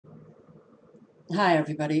Hi,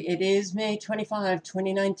 everybody. It is May 25,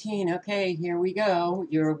 2019. Okay, here we go.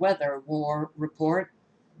 Your weather war report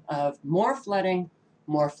of more flooding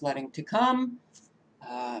to come.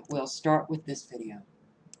 We'll start with this video.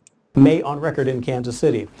 May on record in Kansas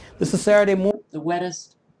City. This is Saturday morning. The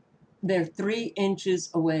wettest, they're 3 inches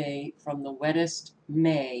away from the wettest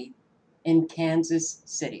May in Kansas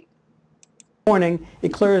City. Morning,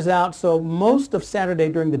 it clears out, so most of Saturday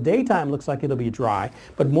during the daytime looks like it'll be dry,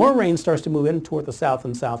 but more rain starts to move in toward the south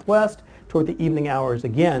and southwest toward the evening hours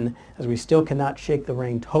again, as we still cannot shake the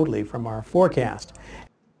rain totally from our forecast.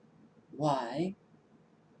 Why?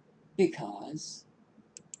 Because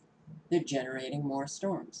they're generating more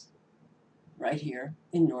storms right here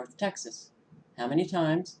in North Texas. How many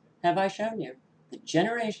times have I shown you the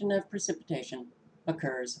generation of precipitation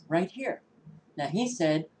occurs right here? Now, he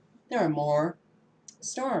said there are more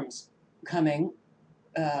storms coming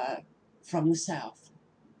from the south.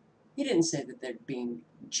 He didn't say that they're being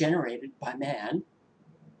generated by man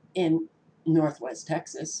in northwest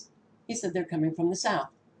Texas. He said they're coming from the south.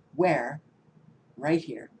 Where? Right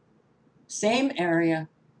here. Same area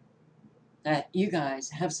that you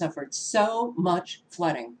guys have suffered so much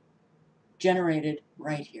flooding, generated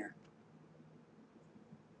right here.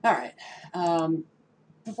 All right.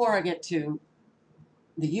 Before I get to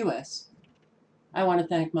the U.S., I want to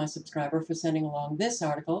thank my subscriber for sending along this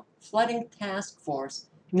article. Flooding task force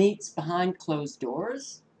meets behind closed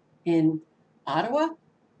doors in Ottawa.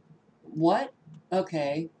 What?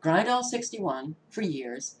 Okay. Grindall 61 for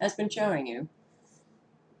years has been showing you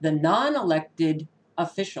the non-elected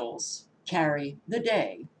officials carry the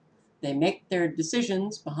day. They make their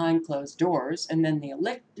decisions behind closed doors, and then the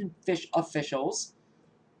elected officials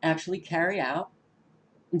actually carry out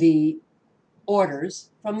the orders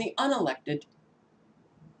from the unelected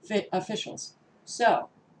officials. So,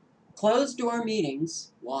 closed door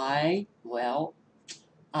meetings. Why? Well,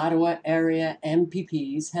 Ottawa area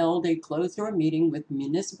MPPs held a closed door meeting with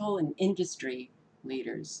municipal and industry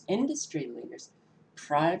leaders.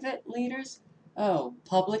 Private leaders? Oh,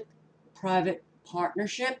 public-private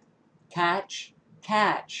partnership? Catch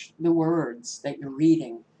the words that you're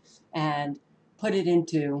reading and put it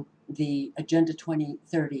into the Agenda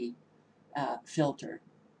 2030 filter,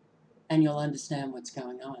 and you'll understand what's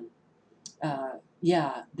going on.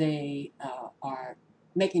 Yeah, they are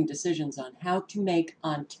making decisions on how to make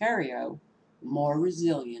Ontario more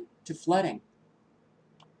resilient to flooding.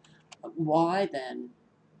 Why then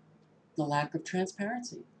the lack of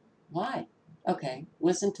transparency? Why? Okay,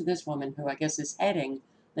 listen to this woman who I guess is heading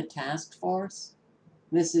the task force.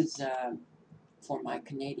 This is for my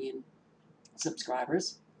Canadian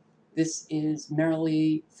subscribers. This is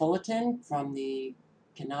Marilee Fullerton from the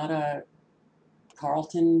Canada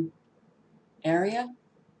Carleton area.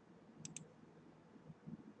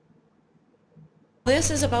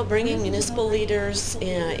 This is about bringing municipal leaders,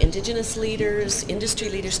 Indigenous leaders, industry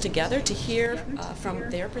leaders together to hear from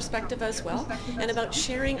their perspective as well, and about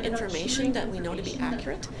sharing information that we know to be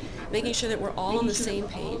accurate, making sure that we're all on the same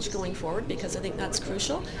page going forward, because I think that's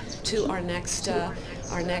crucial to our next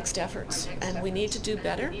efforts. And we need to do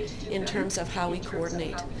better in terms of how we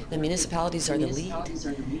coordinate. The municipalities are the lead.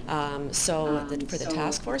 For the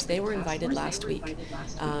task force, they were invited last week.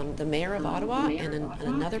 The mayor of Ottawa and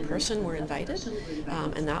another person were invited.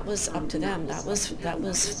 And that was up to them. That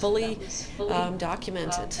was fully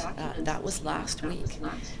documented. That was last week,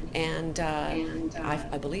 and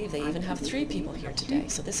I believe they even have 3 people here today.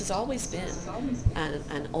 So this has always been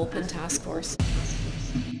an open task force.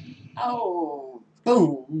 Oh,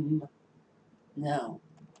 boom! No,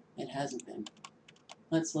 it hasn't been.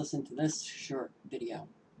 Let's listen to this short video.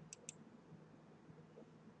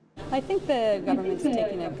 I think the government's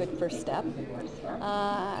taking a good first step,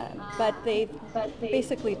 but they've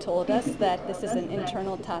basically told us that this is an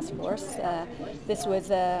internal task force. This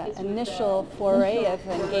was an initial foray of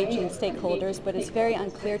engaging stakeholders, but it's very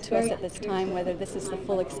unclear to us at this time whether this is the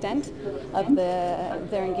full extent of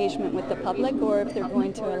their engagement with the public, or if they're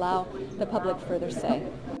going to allow the public further say.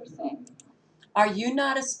 Are you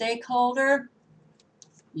not a stakeholder?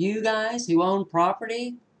 You guys who own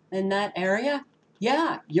property in that area?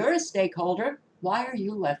 Yeah, you're a stakeholder. Why are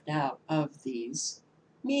you left out of these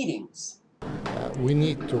meetings? We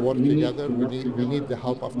need to work together. We need the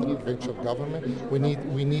help of the provincial government.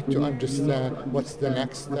 We need to understand what's the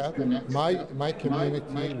next step. My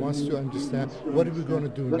community wants to understand what are we going to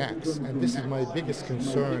do next, and this is my biggest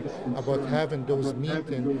concern about having those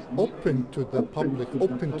meetings open to the public,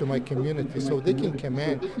 open to my community, so they can come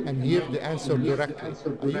in and hear the answer directly.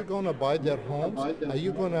 Are you going to buy their homes? Are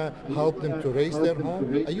you going to help them to raise their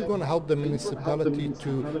home? Are you going to help the municipality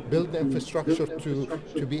to build the infrastructure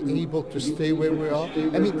to be able to stay where we are?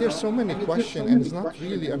 I mean, there's so many questions, and it's not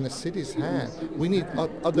really on the city's hand. We need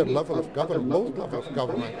other level of government, both level of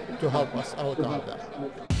government, to help us out on that.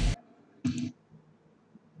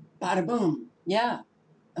 Bada boom. Yeah.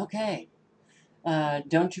 Okay.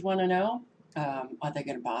 Don't you want to know? Are they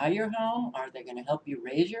going to buy your home? Are they going to help you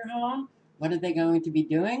raise your home? What are they going to be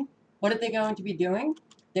doing? What are they going to be doing?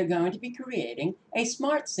 They're going to be creating a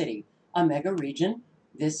smart city, a mega region.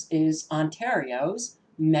 This is Ontario's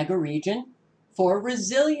mega region for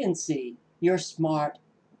resiliency, your smart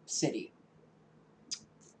city.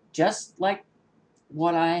 Just like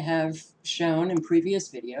what I have shown in previous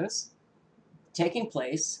videos, taking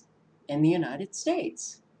place in the United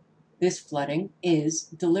States. This flooding is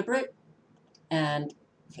deliberate. And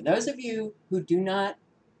for those of you who do not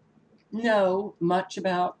know much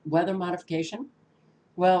about weather modification,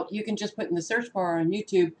 well, you can just put in the search bar on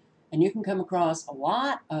YouTube and you can come across a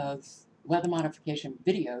lot of weather modification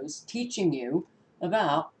videos teaching you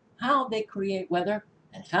about how they create weather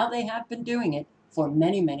and how they have been doing it for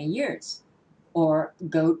many, many years. Or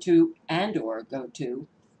go to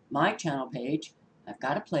my channel page. I've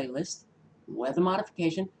got a playlist, weather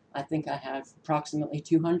modification. I think I have approximately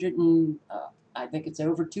 200 and I think it's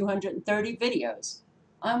over 230 videos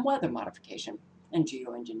on weather modification and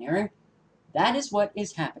geoengineering. That is what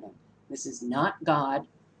is happening. This is not God.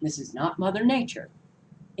 This is not Mother Nature.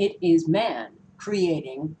 It is man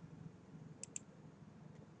creating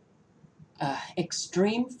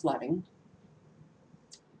extreme flooding.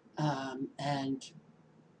 And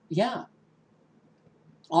yeah,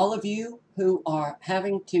 all of you who are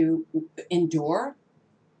having to endure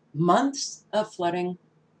months of flooding,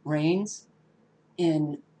 rains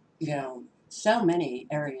in, so many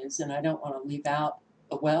areas, and I don't want to leave out,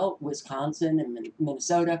 well, Wisconsin and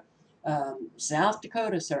Minnesota, South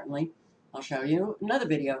Dakota certainly. I'll show you another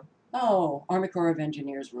video. Oh, Army Corps of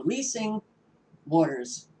Engineers releasing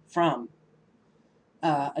waters from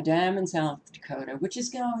a dam in South Dakota, which is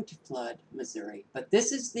going to flood Missouri. But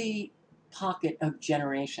this is the pocket of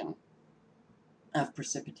generation of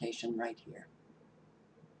precipitation right here.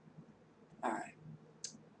 All right.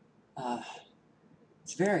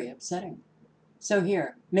 It's very upsetting. So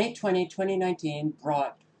here, May 20, 2019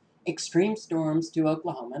 brought extreme storms to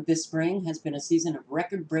Oklahoma. This spring has been a season of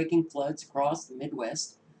record-breaking floods across the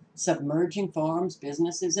Midwest, submerging farms,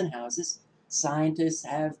 businesses, and houses. Scientists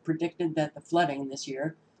have predicted that the flooding this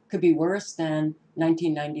year could be worse than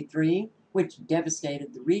 1993, which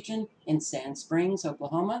devastated the region in Sand Springs,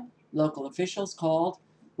 Oklahoma. Local officials called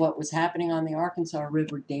what was happening on the Arkansas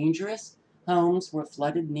River dangerous. Homes were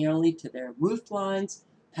flooded nearly to their roof lines.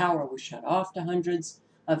 Power was shut off to hundreds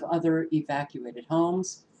of other evacuated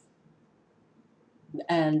homes.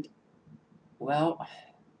 And, well,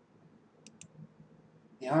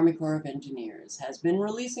 the Army Corps of Engineers has been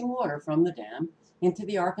releasing water from the dam into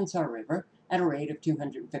the Arkansas River at a rate of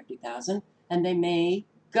 250,000, and they may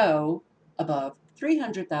go above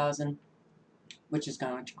 300,000, which is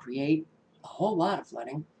going to create a whole lot of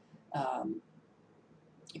flooding,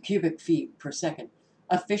 cubic feet per second.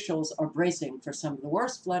 Officials are bracing for some of the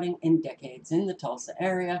worst flooding in decades in the Tulsa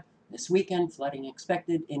area. This weekend, flooding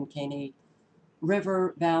expected in Caney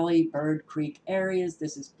River Valley, Bird Creek areas.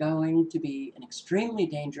 This is going to be an extremely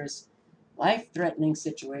dangerous, life-threatening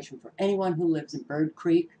situation for anyone who lives in Bird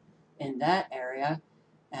Creek in that area.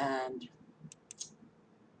 And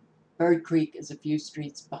Bird Creek is a few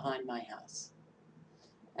streets behind my house.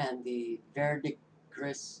 And the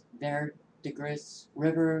Verdigris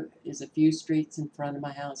River is a few streets in front of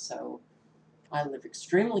my house, so I live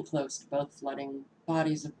extremely close to both flooding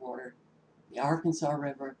bodies of water. The Arkansas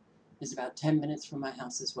River is about 10 minutes from my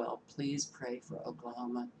house as well. Please pray for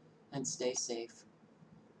Oklahoma and stay safe.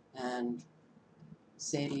 And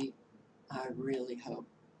Sadie, I really hope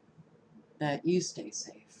that you stay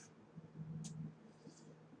safe.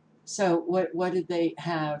 So what did they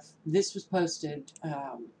have? This was posted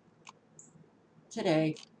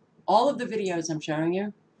today. All of the videos I'm showing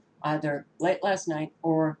you, either late last night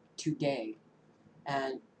or today.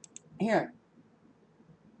 And here,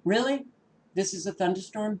 really? This is a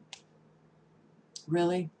thunderstorm?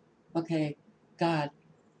 Really? Okay, God.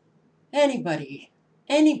 Anybody,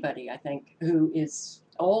 I think, who is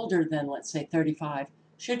older than, let's say, 35,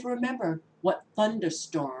 should remember what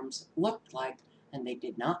thunderstorms looked like. And they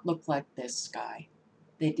did not look like this sky.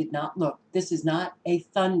 They did not look. This is not a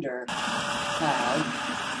thunder cloud.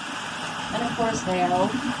 And of course, hail.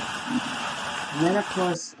 And then, of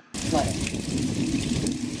course, flooding.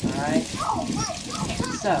 All right?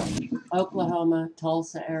 So, Oklahoma,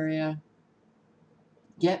 Tulsa area,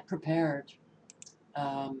 get prepared.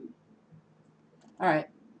 All right.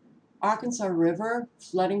 Arkansas River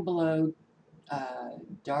flooding below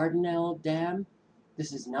Dardanelle Dam.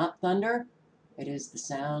 This is not thunder. It is the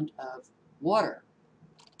sound of water.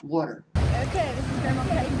 Water. Okay, this is Grandma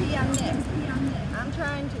KP. I'm next. I'm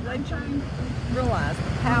trying to let you realize the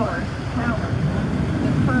power,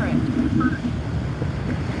 the current,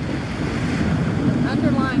 the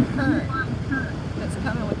underlying current that's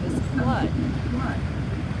coming with this flood.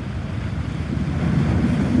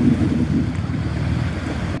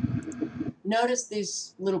 Notice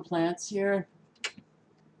these little plants here.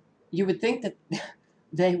 You would think that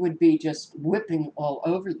they would be just whipping all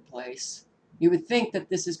over the place. You would think that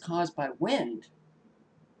this is caused by wind,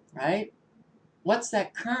 right? What's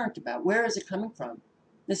that current about? Where is it coming from?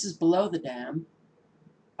 This is below the dam.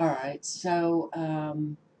 All right, so,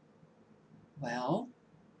 well,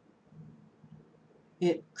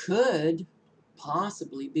 it could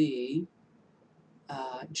possibly be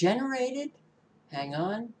generated. Hang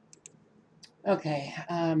on. Okay,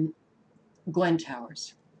 Gwen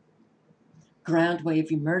Towers. Ground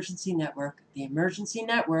Wave Emergency Network. The emergency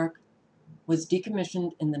network was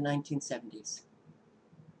decommissioned in the 1970s.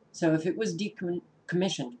 So if it was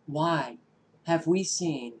decommissioned, why have we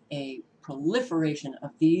seen a proliferation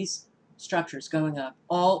of these structures going up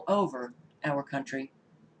all over our country,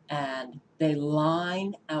 and they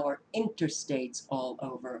line our interstates all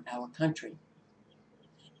over our country?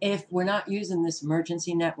 If we're not using this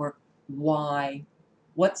emergency network, why?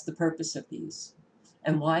 What's the purpose of these?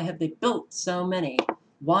 And why have they built so many?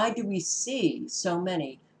 Why do we see so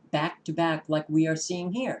many back to back like we are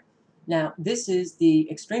seeing here? Now, this is the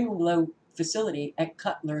extremely low facility at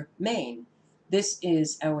Cutler, Maine. This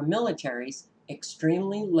is our military's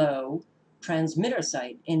extremely low transmitter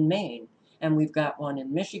site in Maine. And we've got one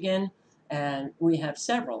in Michigan, and we have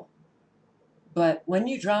several. But when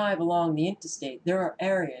you drive along the interstate, there are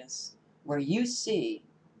areas where you see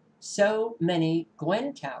so many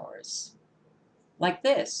Gwen towers like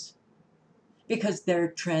this because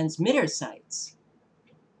they're transmitter sites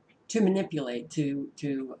to manipulate, to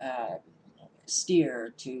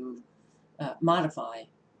steer, to modify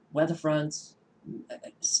weather fronts,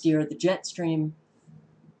 steer the jet stream.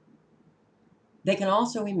 They can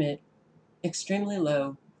also emit extremely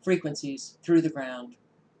low frequencies through the ground,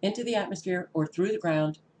 into the atmosphere or through the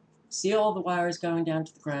ground. See all the wires going down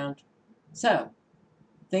to the ground. So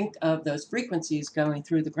think of those frequencies going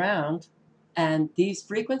through the ground, and these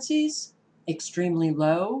frequencies, extremely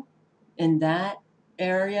low in that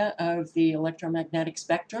area of the electromagnetic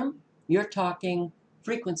spectrum. You're talking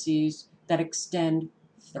frequencies that extend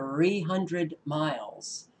 300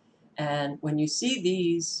 miles. And when you see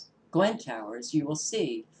these Gwen towers, you will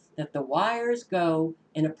see that the wires go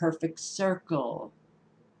in a perfect circle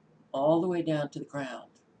all the way down to the ground.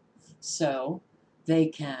 So they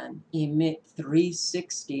can emit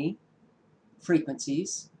 360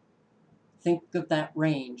 frequencies. Think of that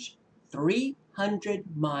range, 300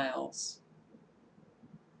 miles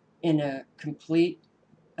in a complete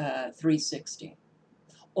 360.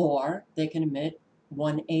 Or they can emit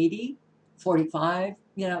 180, 45.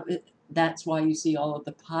 That's why you see all of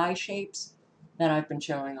the pie shapes that I've been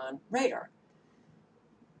showing on radar.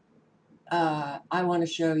 I want to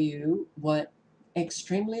show you what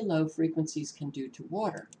extremely low frequencies can do to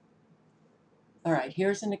water. All right,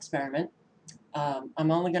 here's an experiment.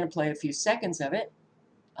 I'm only going to play a few seconds of it.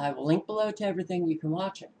 I will link below to everything. You can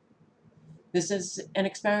watch it. This is an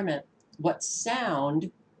experiment. What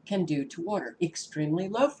sound can do to water. Extremely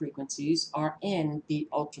low frequencies are in the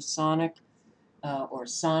ultrasonic or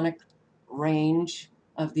sonic range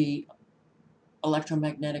of the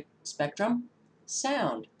electromagnetic spectrum.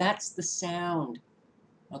 Sound, that's the sound,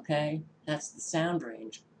 okay? That's the sound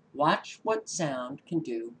range. Watch what sound can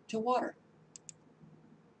do to water.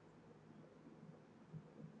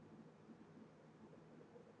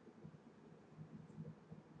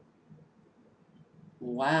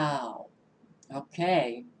 Wow.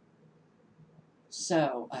 Okay.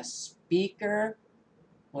 So a speaker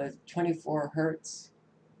with 24 hertz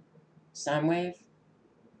sine wave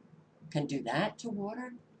can do that to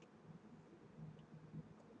water?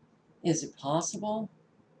 Is it possible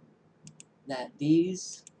that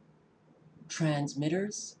these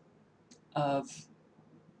transmitters of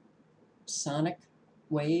sonic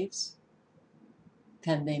waves,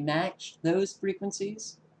 can they match those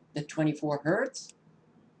frequencies, the 24 hertz,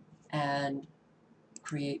 and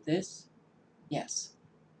create this? Yes.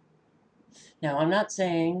 Now, I'm not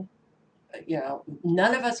saying,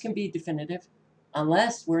 none of us can be definitive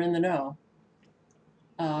unless we're in the know,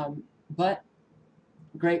 but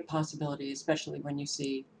great possibility, especially when you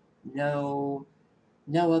see no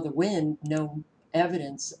other wind, no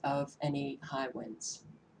evidence of any high winds.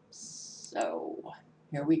 So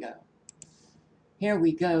here we go. Here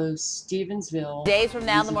we go, Stevensville. Days from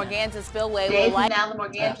now, the Louisiana. Morganza Spillway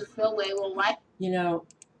will likely... You know,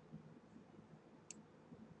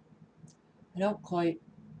 I don't quite...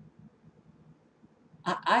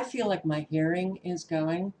 I feel like my hearing is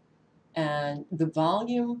going, and the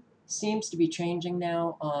volume seems to be changing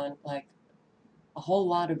now on like a whole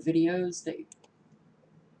lot of videos.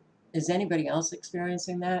 Is anybody else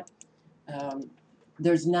experiencing that?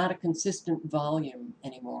 There's not a consistent volume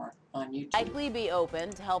anymore on YouTube. likely be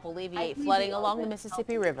open to help alleviate flooding along the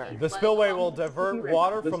Mississippi River. The spillway will divert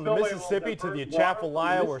water from the Mississippi to the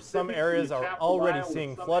Atchafalaya, where some areas are already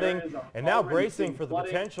seeing flooding and now bracing for the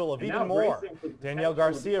potential of even more. Danielle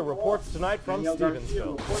Garcia reports tonight from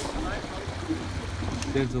Stevensville.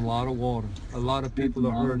 There's a lot of water. A lot of people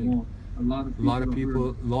are hurting. A lot of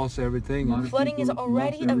people lost everything. Flooding is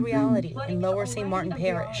already a reality in Lower St. Martin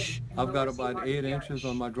Parish. I've got about 8 inches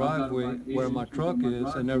on my driveway where my truck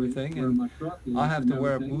is and everything, and I have to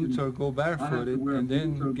wear boots or go barefooted and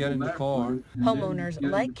then get in the car. Homeowners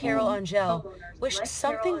like Carol Angel wished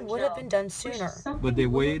something would have been done sooner. But they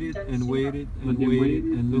waited and waited and waited,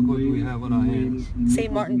 and look what we have on our hands.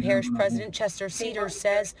 St. Martin Parish President Chester Cedars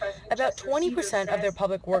says about 20% of their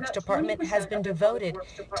public works department has been devoted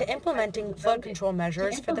to implementing flood control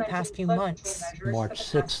measures for the past few months. March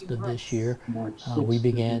 6th of this year, we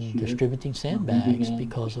began distributing sandbags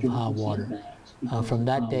because of high water. From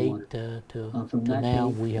that date to now,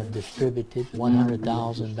 we have distributed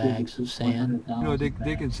 100,000 bags of sand. You know, they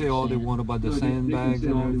can say all they want about the sandbags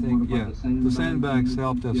and everything. Yeah, the sandbags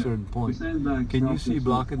helped at a certain point. Can you see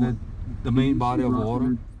blocking the main body of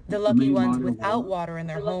water? The lucky ones without water in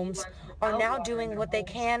their homes are now doing what they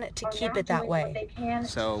can to keep it that way.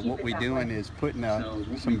 So what we're doing is putting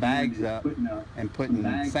some bags up and putting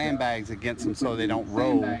sandbags against them so they don't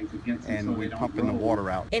roll, and we're pumping the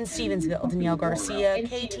water out. In Stevensville, Danielle Garcia,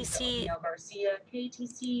 KTC.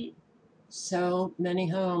 So many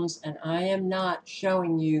homes, and I am not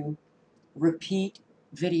showing you repeat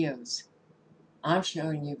videos. I'm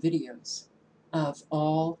showing you videos of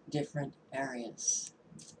all different areas.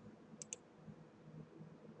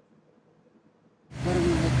 What are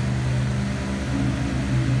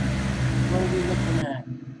we looking at?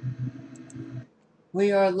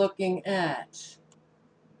 We are looking at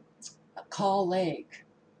Kaw Lake,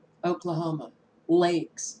 Oklahoma.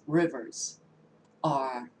 Lakes, rivers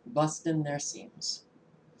are busting their seams,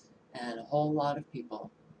 and a whole lot of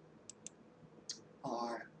people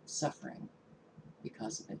are suffering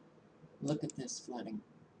because of it. Look at this flooding.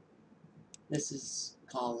 This is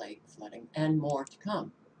Kaw Lake flooding, and more to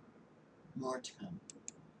come. More to come.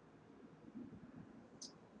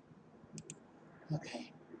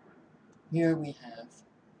 Okay, here we have,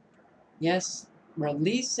 yes,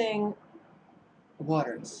 releasing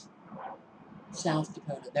waters. South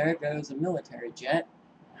Dakota, there goes a military jet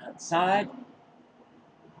outside.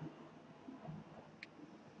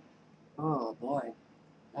 Oh boy.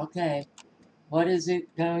 Okay, what is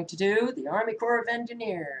it going to do? The Army Corps of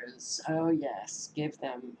Engineers. Oh yes, give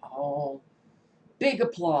them a whole big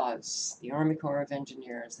applause. The Army Corps of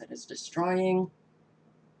Engineers that is destroying,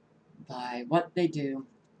 by what they do,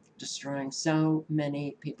 destroying so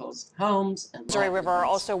many people's homes and Missouri River are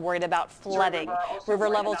also worried about flooding. River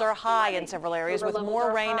levels are high in several areas with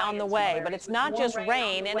more rain on the way, but it's not just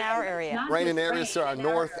rain in our area. Rain in areas to our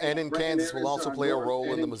north and in Kansas will also play a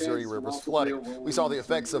role in the Missouri River's flooding. We saw the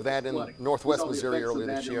effects of that in northwest Missouri earlier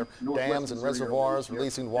this year. Dams and reservoirs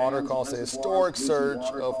releasing water caused a historic surge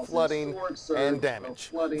of flooding and damage.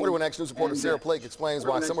 41 Action News reporter Sarah Blake explains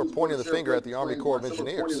why some are pointing the finger at the Army Corps of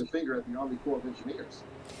Engineers.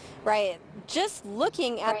 Right. Just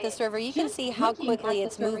looking at this river, you can see how quickly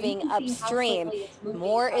it's moving upstream.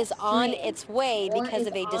 More is on its way because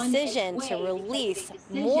of a decision to release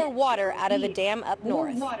more water out of a dam up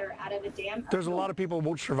north. There's a lot of people who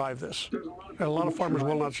won't survive this. A lot of farmers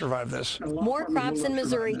will not survive this. More crops in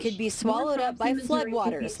Missouri could be swallowed up by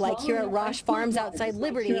floodwaters, like here at Rosh Farms outside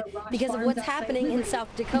Liberty, because of what's happening in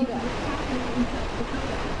South Dakota.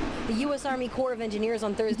 The U.S. Army Corps of Engineers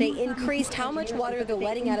on Thursday increased how much water they're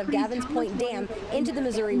letting out of Gavin's Point Dam into the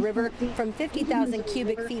Missouri River from 50,000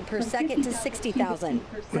 cubic feet per second to 60,000.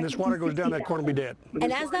 When this water goes down, that corn will be dead.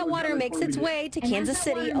 And as that water makes its way to Kansas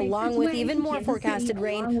City, along with even more forecasted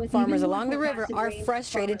rain, farmers along the river are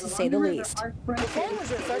frustrated, to say the least. The farmers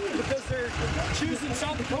are affected because they're choosing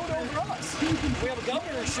South Dakota over us. We have a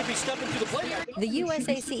governor who should be stepping to the plate. The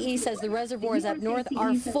USACE says the reservoirs up north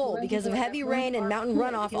are full because of heavy rain and mountain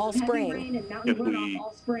runoff all spring. If we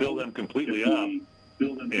fill them completely up,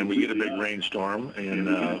 and we get a big rainstorm in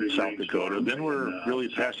South Dakota, then we're really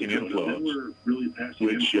passing inflows,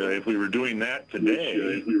 which if we were doing that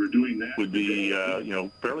today, would be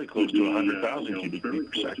fairly close to 100,000 cubic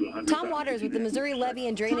feet per second. Tom Waters with the Missouri Levee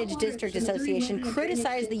and Drainage District Association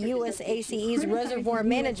criticized the USACE's reservoir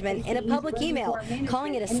management in a public email,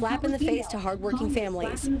 calling it a slap in the face to hardworking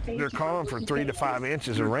families. They're calling for 3 to 5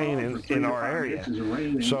 inches of rain in our area.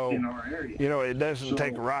 So, it doesn't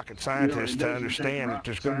take a rocket scientist to understand that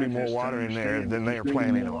there's going to be more water in there than they are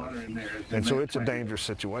planning on. And so it's a dangerous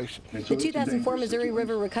situation. The 2004 Missouri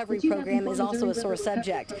River Recovery Program is also a sore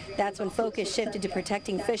subject. That's when focus shifted to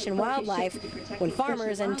protecting fish and wildlife, when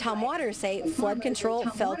farmers and Tom Waters say flood control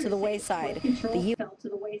fell to the wayside.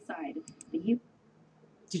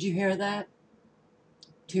 Did you hear that?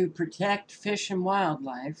 To protect fish and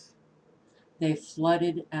wildlife, they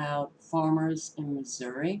flooded out farmers in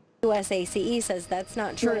Missouri. USACE says that's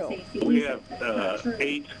not true. We have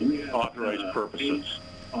 8 authorized purposes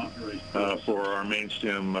for our main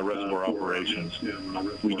stem reservoir operations.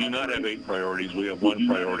 We do not have 8 priorities. We have 1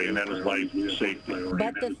 priority, and that is life safety.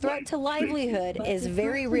 But the threat to livelihood is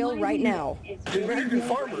very real right now. The American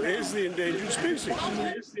farmer is the endangered species.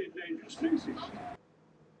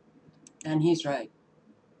 And he's right.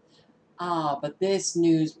 But this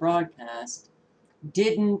news broadcast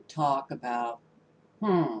didn't talk about,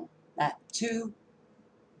 that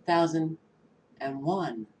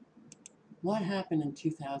 2001. What happened in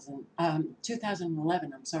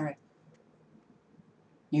 2011, I'm sorry.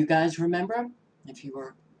 You guys remember, if you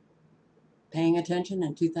were paying attention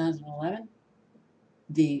in 2011?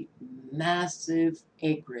 The massive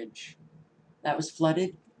acreage that was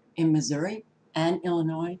flooded in Missouri and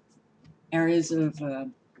Illinois, areas of,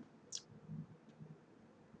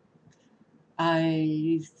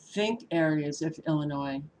 I think areas of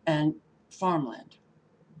Illinois and farmland.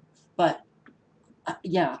 But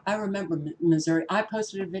yeah, I remember Missouri. I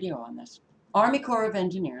posted a video on this. Army Corps of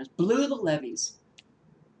Engineers blew the levees.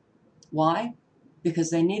 Why? Because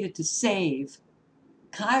they needed to save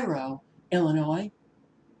Cairo, Illinois.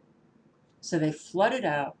 So they flooded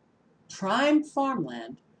out prime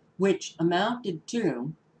farmland, which amounted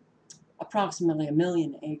to approximately 1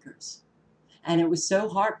 million acres. And it was so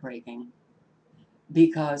heartbreaking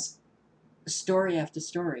because story after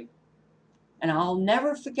story. And I'll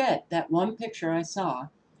never forget that one picture I saw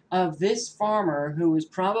of this farmer who was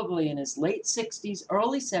probably in his late 60s,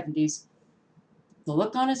 early 70s, the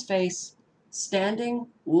look on his face, standing,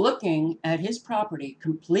 looking at his property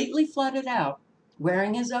completely flooded out,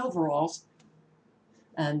 wearing his overalls.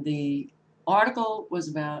 And the article was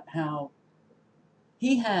about how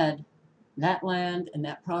he had that land and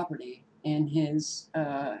that property in his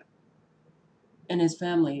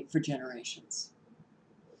family for generations.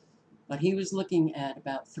 But he was looking at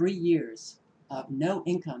about 3 years of no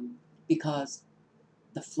income because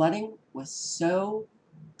the flooding was so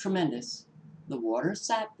tremendous. The water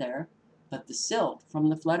sat there, but the silt from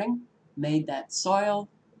the flooding made that soil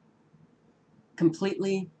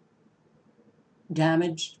completely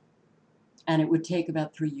damaged, and it would take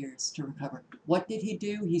about 3 years to recover. What did he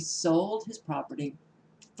do? He sold his property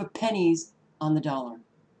for pennies on the dollar.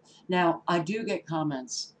 Now, I do get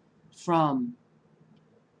comments from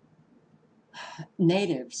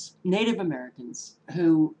Native Americans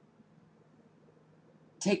who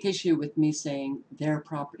take issue with me saying their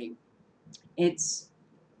property.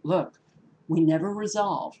 Look, we never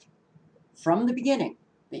resolved from the beginning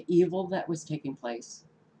the evil that was taking place.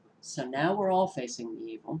 So now we're all facing the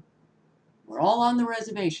evil. We're all on the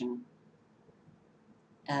reservation.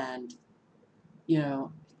 And,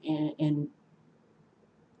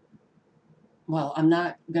 well, I'm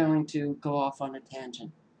not going to go off on a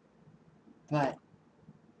tangent. But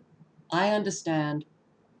I understand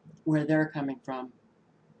where they're coming from.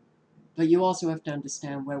 But you also have to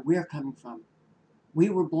understand where we're coming from. We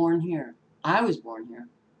were born here. I was born here.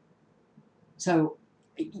 So,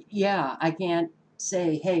 yeah, I can't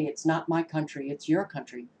say, hey, it's not my country, it's your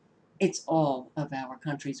country. It's all of our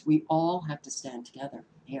countries. We all have to stand together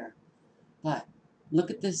here. But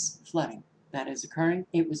look at this flooding that is occurring.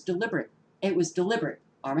 It was deliberate. It was deliberate.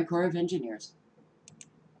 Army Corps of Engineers.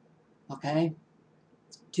 Okay?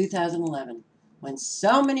 2011, when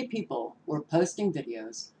so many people were posting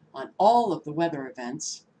videos on all of the weather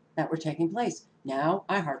events that were taking place. Now,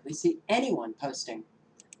 I hardly see anyone posting.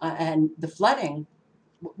 And the flooding,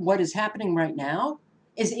 what is happening right now,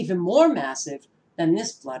 is even more massive than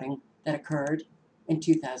this flooding that occurred in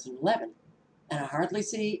 2011. And I hardly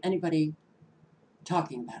see anybody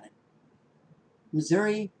talking about it.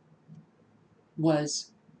 Missouri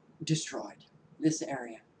was destroyed, this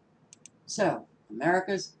area. So,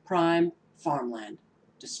 America's prime farmland.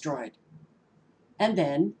 destroyed. And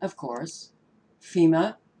then, of course,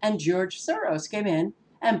 FEMA and George Soros came in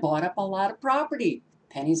and bought up a lot of property,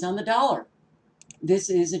 pennies on the dollar. This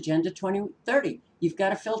is Agenda 2030. You've got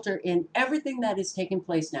to filter in everything that is taking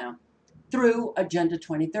place now through Agenda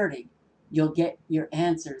 2030. You'll get your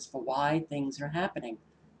answers for why things are happening.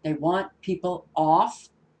 They want people off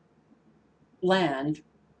land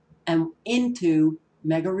and into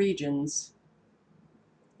mega regions.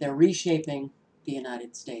 They're reshaping the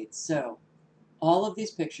United States. So all of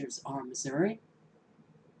these pictures are Missouri.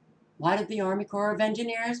 Why did the Army Corps of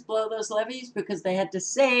Engineers blow those levees? Because they had to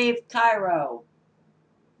save Cairo.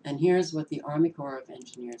 And here's what the Army Corps of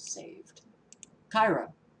Engineers saved.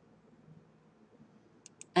 Cairo,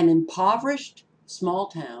 an impoverished small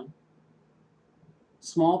town,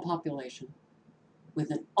 small population, with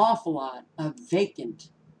an awful lot of vacant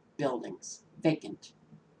buildings. Vacant.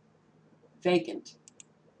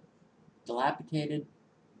 Dilapidated,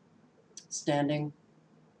 standing,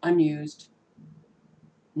 unused,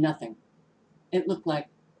 nothing. It looked like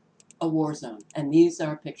a war zone. And these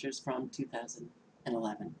are pictures from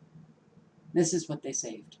 2011. This is what they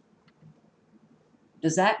saved.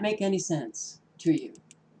 Does that make any sense to you?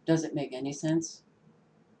 Does it make any sense?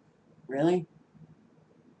 Really?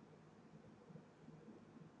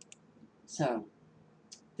 So,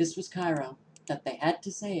 this was Cairo that they had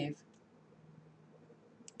to save.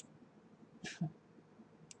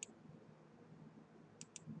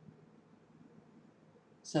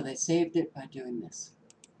 So they saved it by doing this.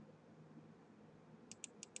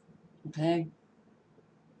 Okay?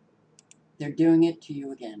 They're doing it to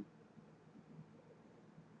you again.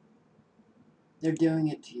 They're doing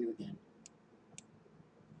it to you again.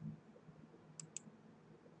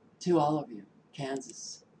 To all of you.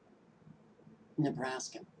 Kansas,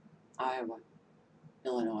 Nebraska, Iowa,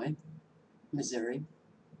 Illinois, Missouri,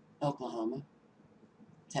 Oklahoma,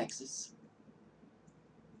 Texas.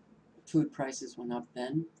 Food prices went up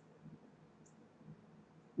then.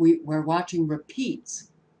 We're watching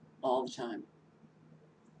repeats all the time.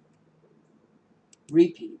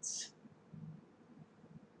 Repeats.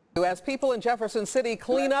 As people in Jefferson City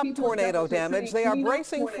clean up tornado damage, they are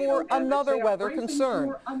bracing for another weather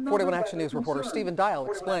concern. 41 Action News reporter Stephen Dial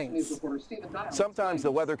explains. Sometimes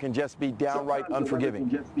the weather can just be downright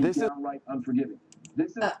unforgiving. This is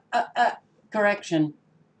correction.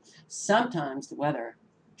 Sometimes the weather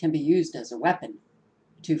can be used as a weapon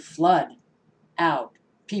to flood out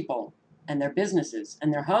people and their businesses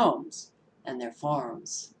and their homes and their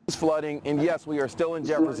farms. flooding, and yes, we are still in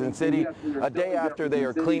Jefferson City, a day after they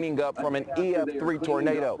are cleaning up from an EF3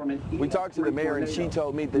 tornado. We talked to the mayor, and she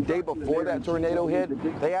told me the day before that tornado hit,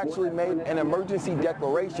 they actually made an emergency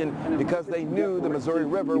declaration because they knew the Missouri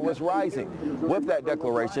River was rising. With that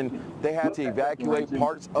declaration, they had to evacuate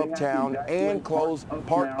parts of town and close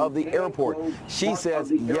part of the airport. She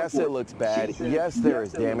says, yes, it looks bad, yes, there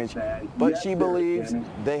is damage, but she believes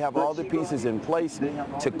they have all the pieces in place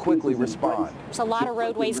to quickly respond. There's a lot of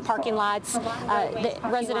roadways, parking lots, the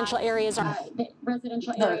residential areas are...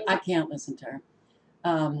 Look, I can't listen to her.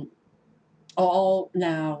 All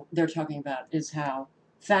now they're talking about is how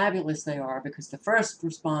fabulous they are because the first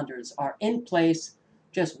responders are in place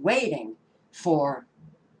just waiting for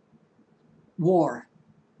war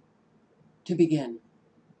to begin.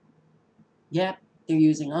 Yep, they're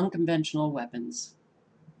using unconventional weapons.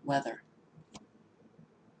 Weather.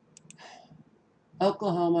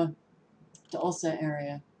 Oklahoma, Tulsa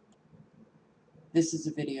area. This is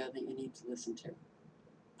a video that you need to listen to.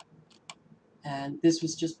 And this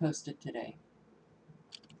was just posted today.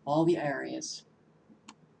 All the areas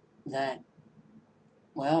that,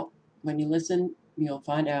 well, when you listen, you'll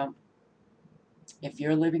find out if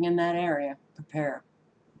you're living in that area, prepare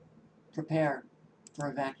for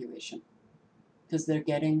evacuation because they're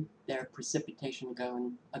getting their precipitation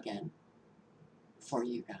going again for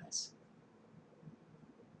you guys.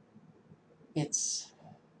 It's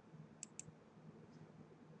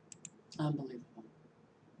unbelievable.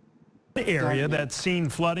 The area that's seen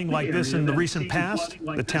flooding like this in the recent past,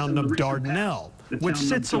 the town of Dardanelle, which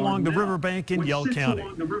sits along the riverbank in Yell County.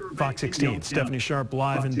 Fox 16, Stephanie Sharp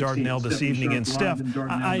live in Dardanelle this evening. And Steph,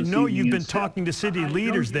 I know you've been talking to city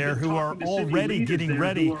leaders there who are already getting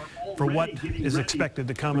ready for what is expected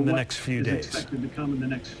to come in the next few days.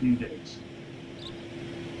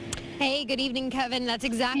 Hey, good evening, Kevin. That's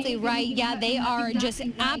exactly right. Yeah, they are just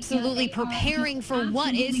absolutely preparing for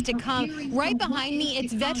what is to come. Right behind me,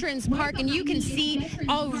 it's Veterans Park, and you can see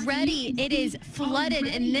already it is flooded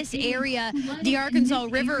in this area. The Arkansas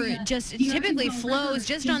River just typically flows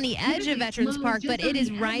just on the edge of Veterans Park, but it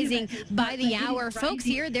is rising by the hour. Folks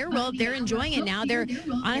here, they're enjoying it now. They're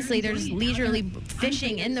just leisurely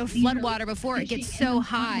fishing in the floodwater before it gets so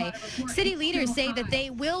high. City leaders say that they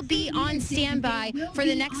will be on standby for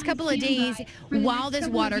the next couple of days while this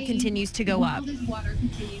water continues to go up.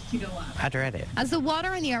 I dread it. As the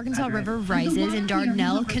water in the Arkansas River rises in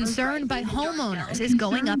Dardanelle, concern by homeowners is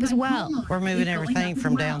going up as well. We're moving everything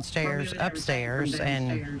from downstairs upstairs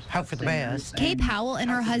and hope for the best. Kay Powell and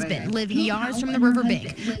her husband live yards from the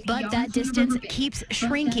riverbank, but that distance keeps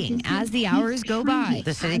shrinking as the hours go by.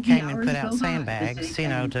 The city came and put out sandbags, you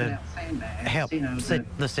know, to help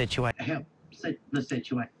the situation.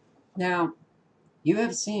 Now, you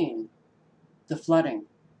have seen the flooding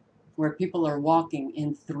where people are walking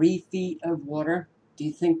in 3 feet of water. Do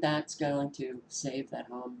you think that's going to save that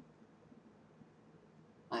home?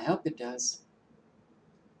 I hope it does,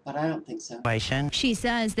 but I don't think so. She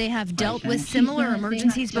says they have dealt with similar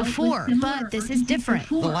emergencies before, but this is different.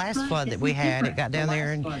 The last flood that we had, it got down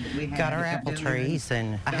there and got our apple trees,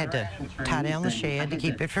 and I had to tie down the shed to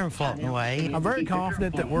keep it from floating away. I'm very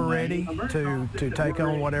confident that we're ready to take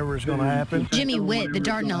on whatever is going to happen. Jimmy Witt, the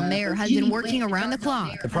Dardanelle mayor, has been working around the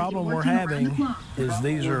clock. The problem we're having is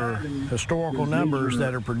these are historical numbers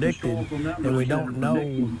that are predicted, and we don't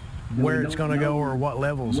know where it's going to go or what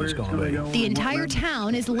levels it's going to be. The entire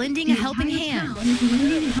town is lending a helping hand.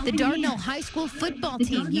 The Dardanelle High School football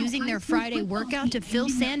team using their Friday workout to fill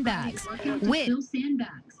sandbags. Okay,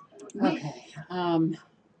 I'm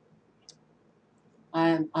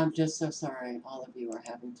just so sorry all of you are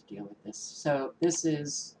having to deal with this. So this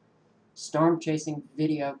is storm chasing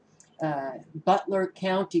video. Butler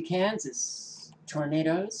County, Kansas,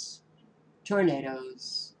 tornadoes,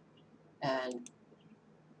 and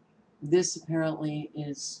this apparently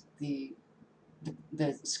is the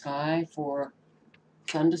sky for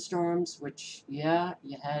thunderstorms, which, yeah,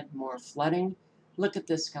 you had more flooding. Look at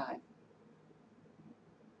this sky.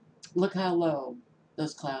 Look how low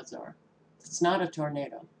those clouds are. It's not a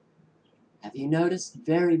tornado. Have you noticed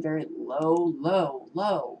very, very low, low,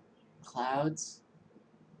 low clouds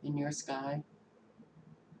in your sky?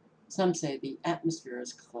 Some say the atmosphere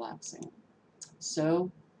is collapsing.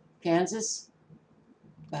 So, Kansas,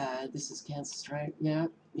 this is Kansas, right? Yeah,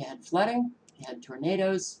 you had flooding, you had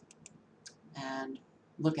tornadoes, and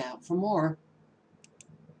look out for more.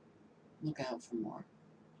 Look out for more.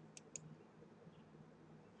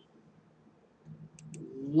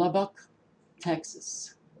 Lubbock,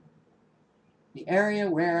 Texas, the area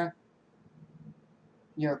where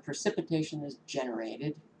your precipitation is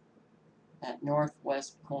generated at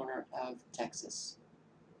northwest corner of Texas.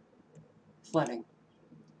 Flooding,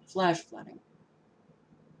 flash flooding.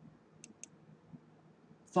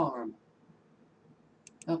 Farm.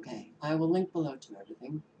 Okay, I will link below to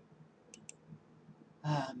everything.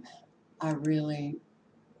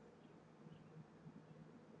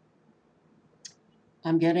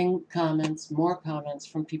 I'm getting comments, more comments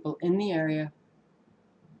from people in the area,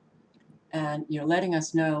 and you're letting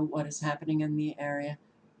us know what is happening in the area,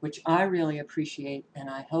 which I really appreciate, and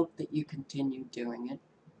I hope that you continue doing it.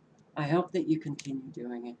 I hope that you continue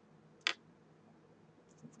doing it.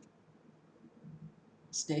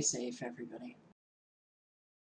 Stay safe, everybody.